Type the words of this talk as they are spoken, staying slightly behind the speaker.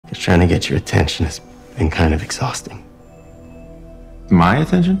Just trying to get your attention has been kind of exhausting. My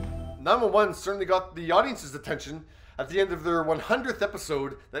attention? 911 certainly got the audience's attention at the end of their 100th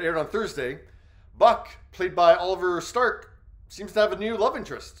episode that aired on Thursday. Buck, played by Oliver Stark, seems to have a new love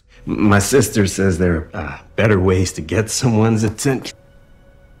interest. My sister says there are better ways to get someone's attention.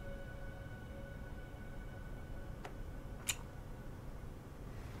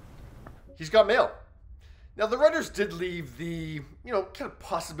 He's got mail. Now, the writers did leave the, kind of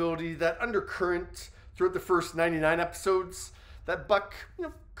possibility, that undercurrent throughout the first 99 episodes, that Buck,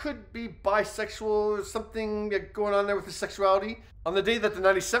 could be bisexual or something going on there with his sexuality. On the day that the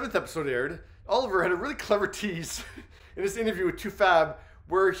 97th episode aired, Oliver had a really clever tease in his interview with 2Fab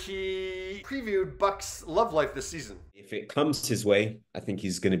where he previewed Buck's love life this season. If it comes his way, I think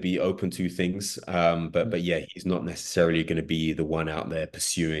he's going to be open to things. But yeah, he's not necessarily going to be the one out there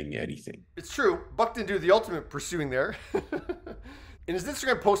pursuing anything. It's true. Buck didn't do the ultimate pursuing there. In his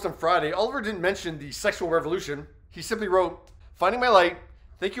Instagram post on Friday, Oliver didn't mention the sexual revolution. He simply wrote, "Finding my light.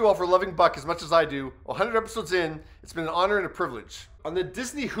 Thank you all for loving Buck as much as I do. 100 episodes in, it's been an honor and a privilege." On the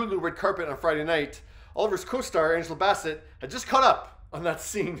Disney Hulu red carpet on Friday night, Oliver's co-star, Angela Bassett, had just caught up on that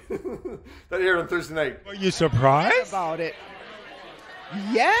scene that aired on Thursday night. Are you surprised about it?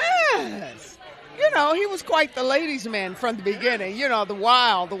 Yes. He was quite the ladies' man from the beginning. The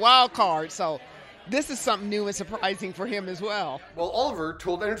wild card. So this is something new and surprising for him as well. Well, Oliver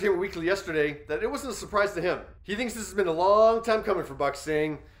told Entertainment Weekly yesterday that it wasn't a surprise to him. He thinks this has been a long time coming for Buck,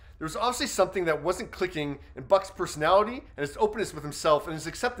 saying there was obviously something that wasn't clicking in Buck's personality and his openness with himself and his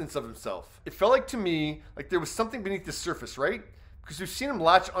acceptance of himself. It felt like to me like there was something beneath the surface, right? Because we've seen him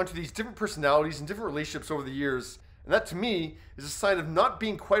latch onto these different personalities and different relationships over the years. And that to me is a sign of not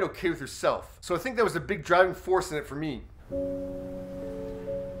being quite okay with yourself. So I think that was a big driving force in it for me.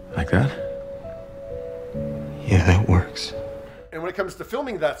 Like that? Yeah, that works. And when it comes to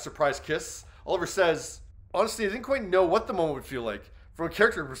filming that surprise kiss, Oliver says, "Honestly, I didn't quite know what the moment would feel like from a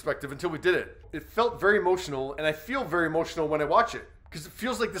character perspective until we did it. It felt very emotional, and I feel very emotional when I watch it because it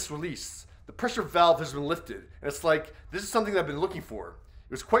feels like this release. The pressure valve has been lifted, and it's like, this is something I've been looking for.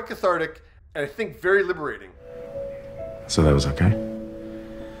 It was quite cathartic, and I think very liberating." So that was okay?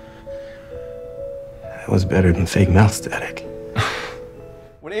 That was better than fake mouth static.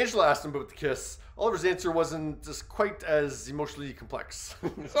 When Angela asked him about the kiss, Oliver's answer wasn't just quite as emotionally complex.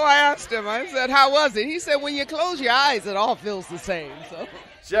 So I asked him, I said, "How was it?" He said, "When you close your eyes, it all feels the same." So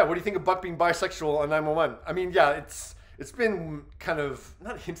yeah, what do you think of Buck being bisexual on 911? I mean, yeah, it's been kind of,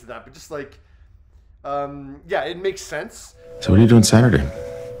 not hinted at, but just like, yeah, it makes sense. So what are you doing Saturday?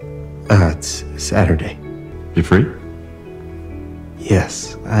 It's Saturday. You free?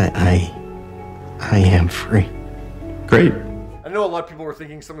 Yes, I am free. Great. I know a lot of people were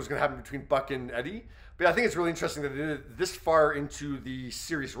thinking something was going to happen between Buck and Eddie, but I think it's really interesting that they did it this far into the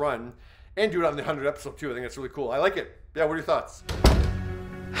series run and do it on the 100th episode too. I think that's really cool. I like it. Yeah, what are your thoughts?